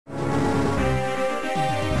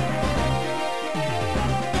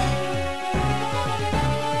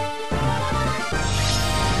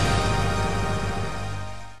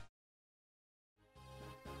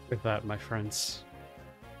With that, my friends,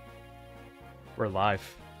 we're live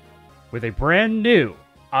with a brand new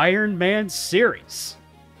Iron Man series.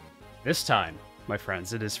 This time, my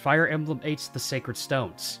friends, it is Fire Emblem 8's The Sacred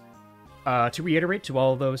Stones. To reiterate to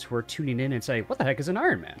all those who are tuning in and say, what the heck is an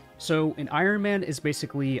Iron Man? So, an Iron Man is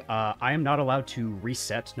basically, I am not allowed to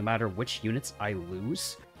reset no matter which units I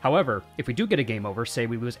lose. However, if we do get a game over, say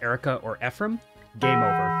we lose Erica or Ephraim, game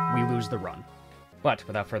over. We lose the run. But,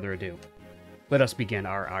 without further ado, let us begin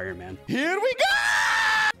our Iron Man. Here we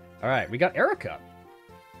go! Alright, we got Erica.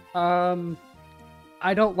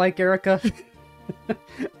 I don't like Erica.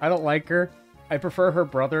 I don't like her. I prefer her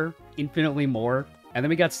brother infinitely more. And then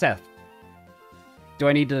we got Seth. Do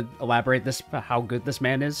I need to elaborate this how good this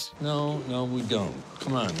man is? No, we don't.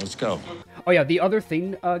 Come on, let's go. Oh yeah, the other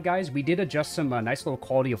thing, guys, we did adjust some nice little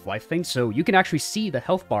quality of life things, so you can actually see the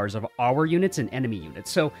health bars of our units and enemy units,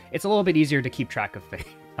 so it's a little bit easier to keep track of things.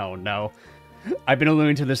 Oh no. I've been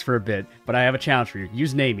alluding to this for a bit, but I have a challenge for you.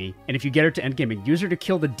 Use Neimi, and if you get her to endgame and use her to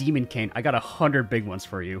kill the Demon Cane, I got 100 big ones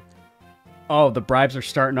for you. Oh, the bribes are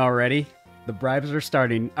starting already? The bribes are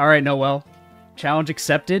starting. Alright, Noel. Challenge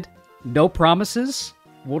accepted. No promises.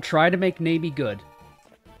 We'll try to make Neimi good.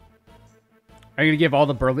 I'm going to give all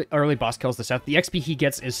the early boss kills to Seth. The XP he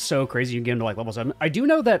gets is so crazy. You can get him to like level 7. I do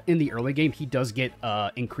know that in the early game, he does get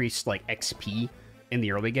increased like XP in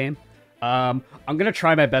the early game. I'm going to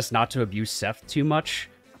try my best not to abuse Seth too much,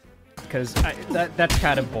 because that's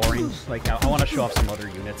kind of boring. Like, I want to show off some other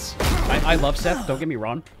units. I love Seth, don't get me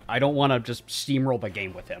wrong. I don't want to just steamroll the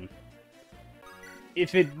game with him.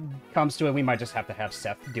 If it comes to it, we might just have to have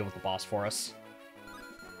Seth deal with the boss for us.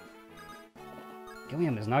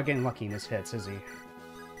 Gilliam is not getting lucky in his hits, is he?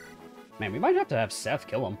 Man, we might have to have Seth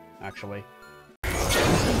kill him, actually.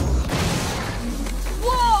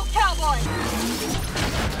 Whoa, cowboy!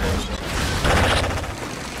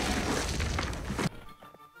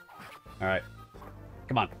 Alright.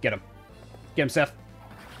 Come on, get him. Get him, Seth.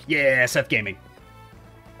 Yeah, Seth Gaming.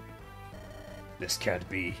 This can't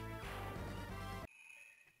be.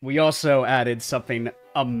 We also added something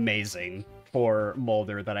amazing for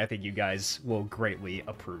Moulder that I think you guys will greatly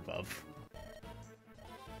approve of.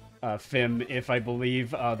 Fim, if I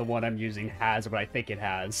believe the one I'm using has what I think it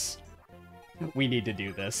has, we need to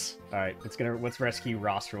do this. Alright, let's rescue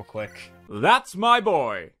Ross real quick. That's my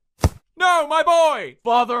boy! No, my boy!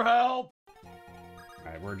 Father, help!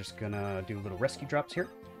 Alright, we're just gonna do little rescue drops here.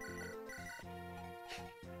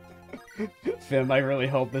 Fim, I really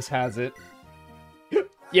hope this has it.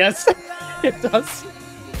 Yes, it does.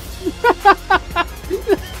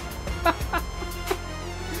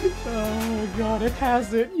 Oh god, it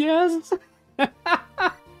has it. Yes.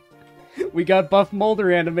 We got buff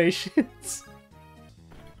Moulder animations.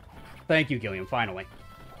 Thank you, Gilliam, finally.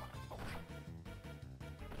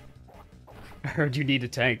 I heard you need a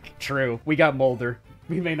tank. True. We got Moulder.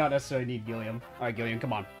 We may not necessarily need Gilliam. Alright, Gilliam,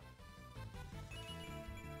 come on.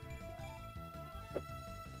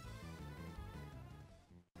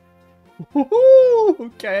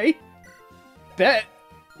 Okay. Bet,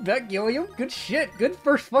 Gilliam. Good shit. Good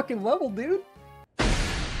first fucking level, dude.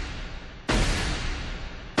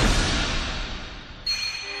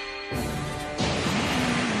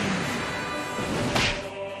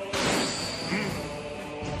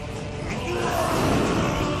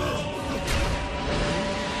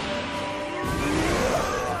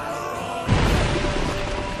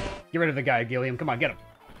 Get rid of the guy, Gilliam. Come on, get him.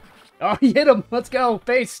 Oh, he hit him. Let's go.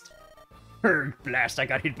 Paste. Blast, I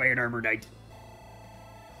got hit by an armor knight.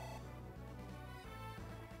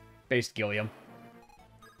 Based Gilliam.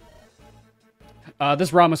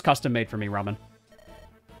 This ROM was custom made for me, Ramen.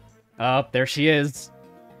 Oh, there she is.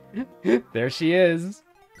 There she is.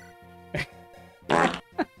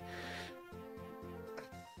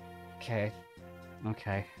 Okay.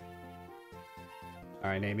 Okay.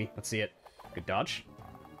 Alright, Neimi, let's see it. Good dodge.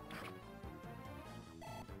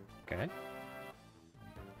 Okay.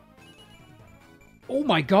 Oh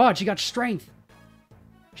my god, she got strength!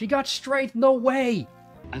 She got strength, no way!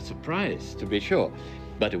 A surprise, to be sure,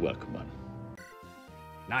 but a welcome one.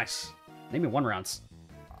 Nice. Name me 1 rounds.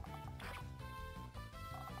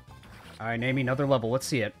 Alright, name me another level, let's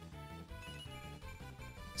see it.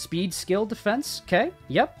 Speed, skill, defense, okay,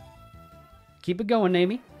 yep. Keep it going,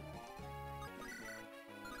 Neimi.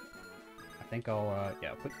 I think I'll,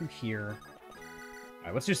 yeah, put you here.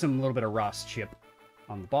 Alright, let's do some little bit of Ross chip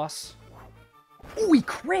on the boss. Ooh, he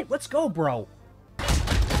crit! Let's go, bro!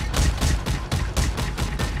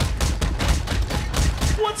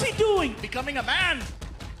 What's he doing? Becoming a man!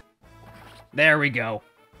 There we go.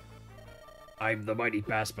 I'm the mighty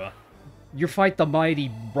Baspa. You fight the mighty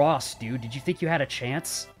Ross, dude. Did you think you had a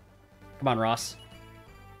chance? Come on, Ross.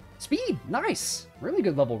 Speed! Nice! Really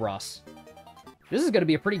good level, Ross. This is going to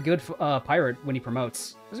be a pretty good pirate when he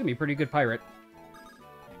promotes. This is going to be a pretty good pirate.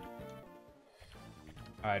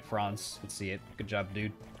 Alright, Franz. Let's see it. Good job,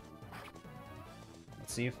 dude.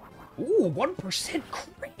 Let's see if... Ooh, 1%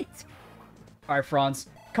 crit! Alright, Franz.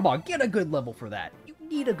 Come on, get a good level for that. You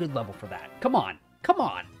need a good level for that. Come on. Come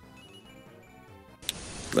on.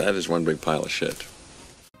 That is one big pile of shit.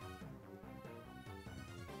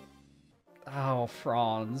 Oh,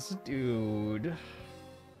 Franz, dude.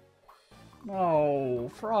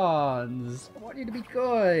 No, Franz. I want you to be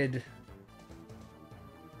good.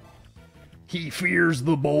 He fears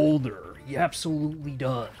the boulder. He absolutely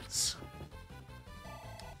does.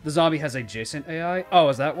 The zombie has adjacent AI? Oh,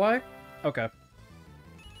 is that why? Okay.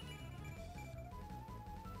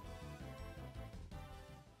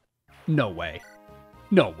 No way.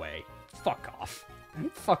 No way. Fuck off.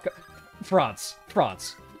 Fuck off. Franz.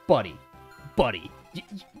 Buddy.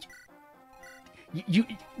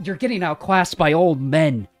 You're getting outclassed by old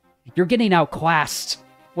men. You're getting outclassed.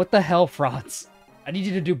 What the hell, Franz? I need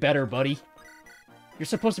you to do better, buddy. You're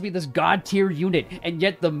supposed to be this god-tier unit, and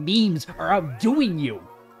yet the memes are outdoing you.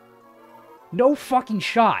 No fucking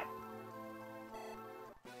shot.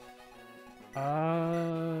 Do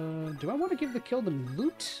I want to give the kill to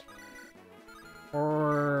loot?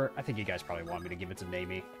 Or... I think you guys probably want me to give it to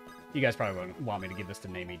Neimi. You guys probably want me to give this to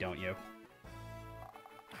Neimi, don't you?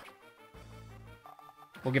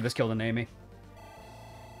 We'll give this kill to Neimi.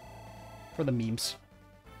 For the memes.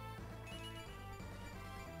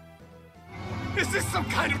 Is this some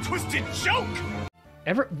kind of twisted joke?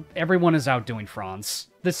 Everyone is outdoing Franz.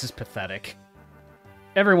 This is pathetic.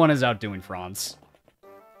 Everyone is outdoing Franz.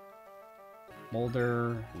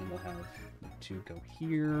 Moulder, and we'll have to go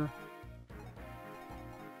here.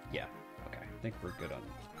 Yeah, okay. I think we're good on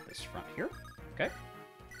this front here. Okay.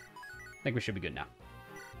 I think we should be good now.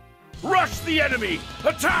 Rush the enemy!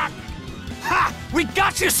 Attack! Ha! We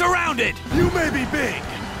got you surrounded! You may be big,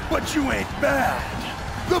 but you ain't bad.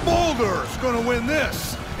 The Boulder's gonna win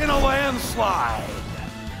this in a landslide.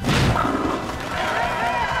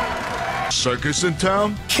 Circus in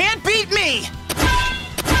town? Can't beat me!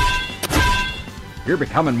 You're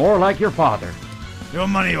becoming more like your father. Your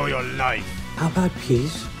money or your life. How about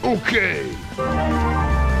peace? Okay.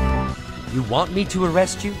 You want me to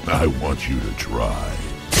arrest you? I want you to try.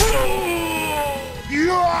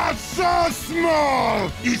 You are so small!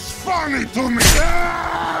 It's funny to me!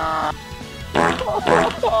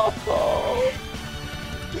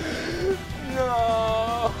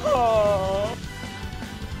 No!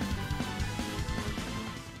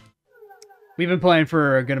 We've been playing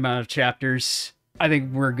for a good amount of chapters. I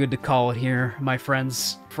think we're good to call it here, my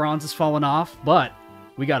friends. Franz has fallen off, but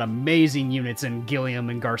we got amazing units in Gilliam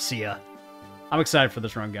and Garcia. I'm excited for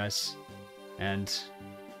this run, guys. And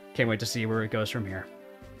can't wait to see where it goes from here.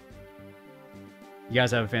 You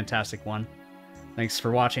guys have a fantastic one. Thanks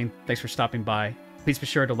for watching. Thanks for stopping by. Please be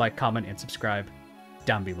sure to like, comment, and subscribe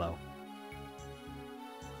down below.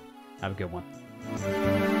 Have a good one.